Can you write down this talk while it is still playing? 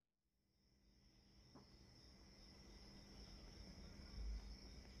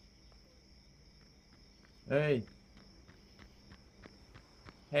Hey,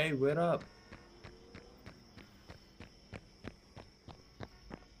 hey, what up?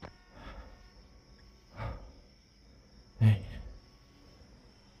 Hey,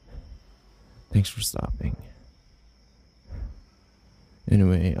 thanks for stopping.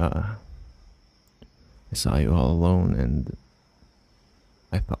 Anyway, I saw you all alone and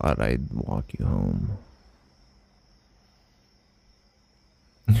I thought I'd walk you home.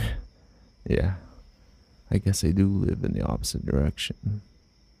 Yeah, I guess I do live in the opposite direction,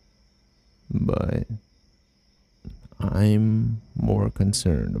 but I'm more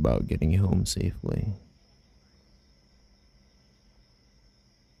concerned about getting you home safely.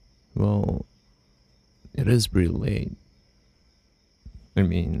 Well, it is pretty late. I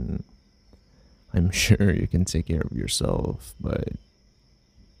mean, I'm sure you can take care of yourself, but,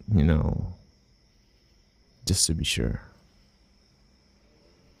 you know, just to be sure,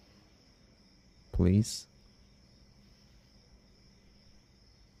 please.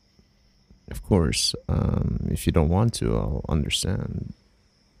 Of course, if you don't want to, I'll understand.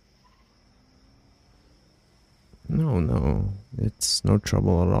 No, no, it's no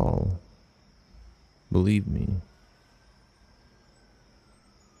trouble at all. Believe me.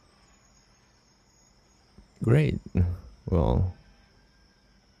 Great. Well,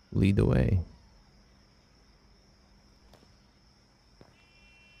 lead the way.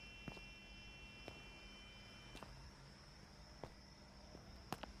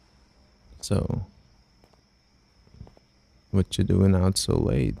 So, what you doing out so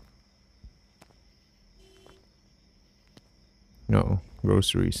late? No,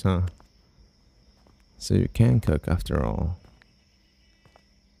 groceries, huh? So you can cook after all.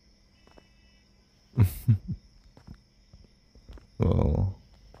 Well,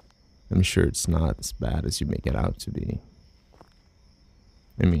 I'm sure it's not as bad as you make it out to be.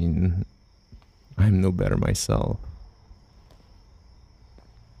 I mean, I'm no better myself.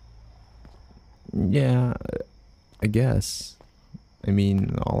 Yeah, I guess. I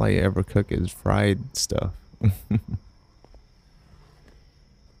mean, all I ever cook is fried stuff.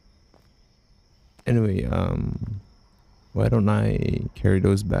 Anyway, why don't I carry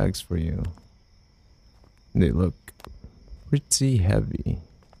those bags for you? They look pretty heavy.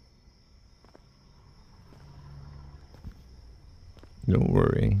 Don't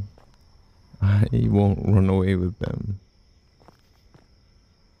worry, I won't run away with them.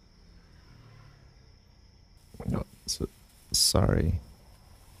 No, so, sorry.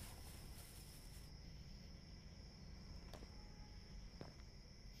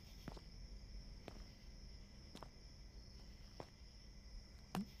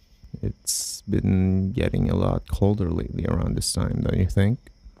 It's been getting a lot colder lately around this time, don't you think?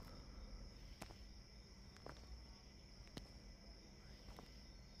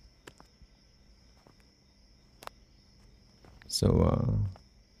 So,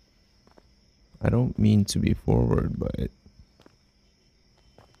 I don't mean to be forward, but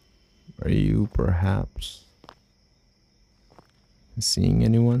are you perhaps seeing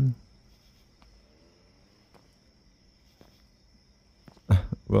anyone?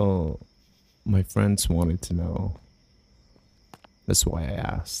 Well, my friends wanted to know. That's why I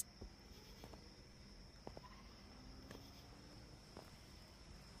asked.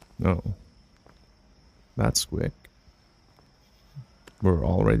 No, that's quick. We're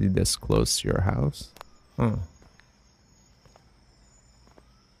already this close to your house? Huh.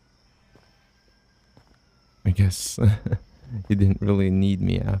 I guess you didn't really need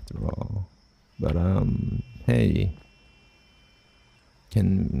me after all. But, hey,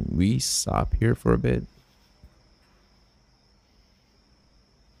 can we stop here for a bit?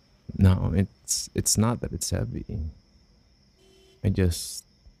 No, it's not that it's heavy. I just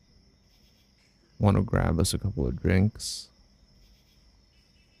want to grab us a couple of drinks.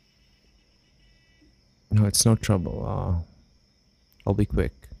 No, it's no trouble. I'll be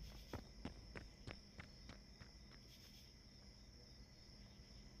quick.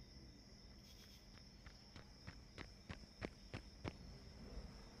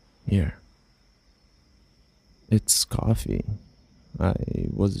 Here, it's coffee. I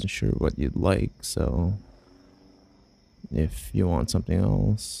wasn't sure what you'd like, so if you want something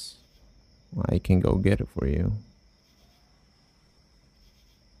else, I can go get it for you.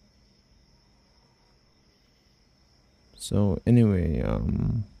 So anyway,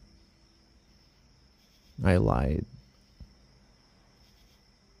 I lied.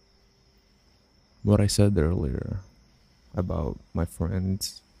 What I said earlier about my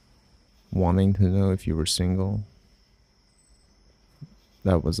friends wanting to know if you were single,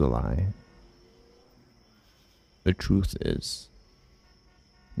 that was a lie. The truth is,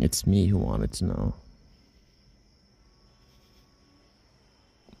 it's me who wanted to know.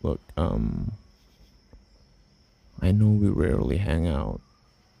 Look, I know we rarely hang out,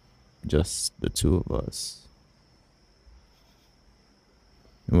 just the two of us.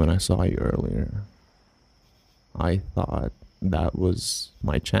 And when I saw you earlier, I thought that was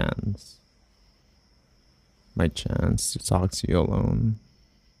my chance to talk to you alone.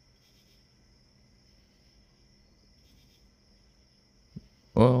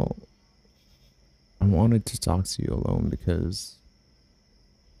 Well, I wanted to talk to you alone because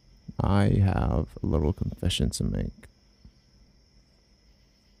I have a little confession to make.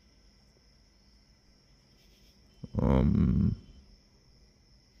 Um,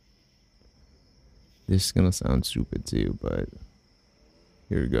 this is gonna sound stupid to you, but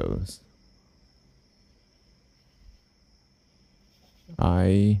here goes.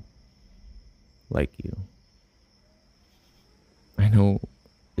 I like you. I know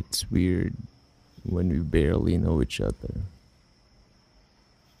it's weird when we barely know each other,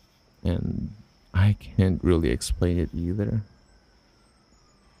 and I can't really explain it either,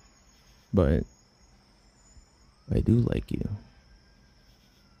 but I do like you.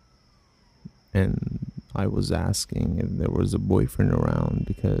 And I was asking if there was a boyfriend around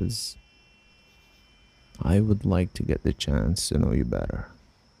because I would like to get the chance to know you better.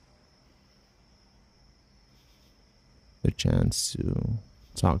 The chance to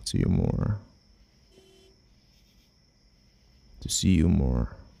talk to you more, to see you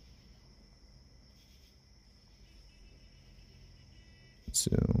more,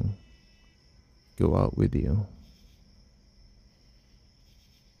 to go out with you.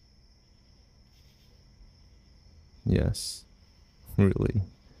 Yes, really.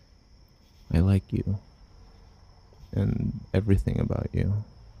 I like you and everything about you.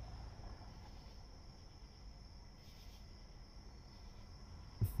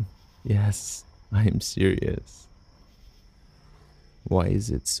 Yes, I am serious. Why is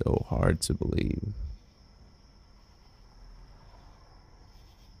it so hard to believe?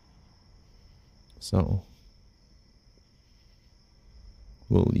 So,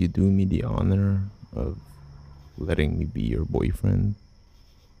 will you do me the honor of letting me be your boyfriend?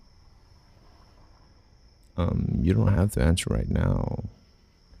 You don't have to answer right now.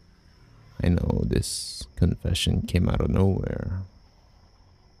 I know this confession came out of nowhere,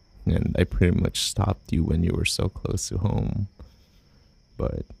 and I pretty much stopped you when you were so close to home.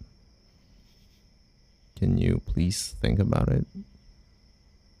 But can you please think about it?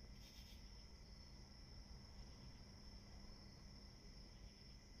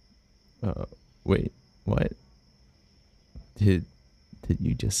 Uh, wait, what? Did did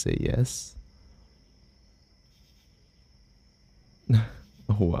you just say yes?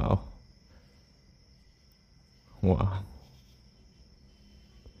 Oh wow, wow,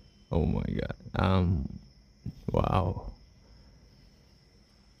 oh my god. Wow.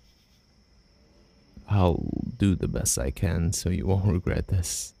 I'll do the best I can so you won't regret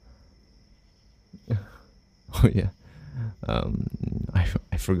this. Oh yeah. Um,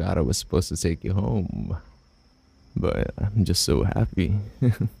 I forgot I was supposed to take you home, but I'm just so happy.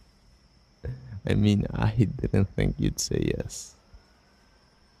 I mean, I didn't think you'd say yes.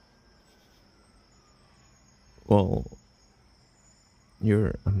 Well,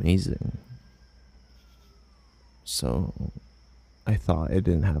 you're amazing. So I thought I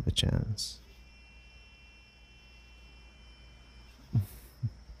didn't have a chance.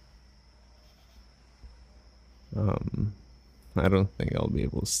 Um, I don't think I'll be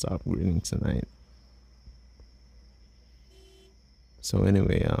able to stop grinning tonight. So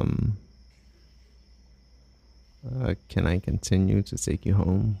anyway, can I continue to take you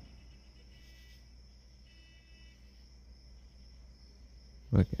home?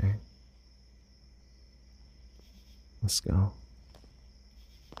 Okay, let's go.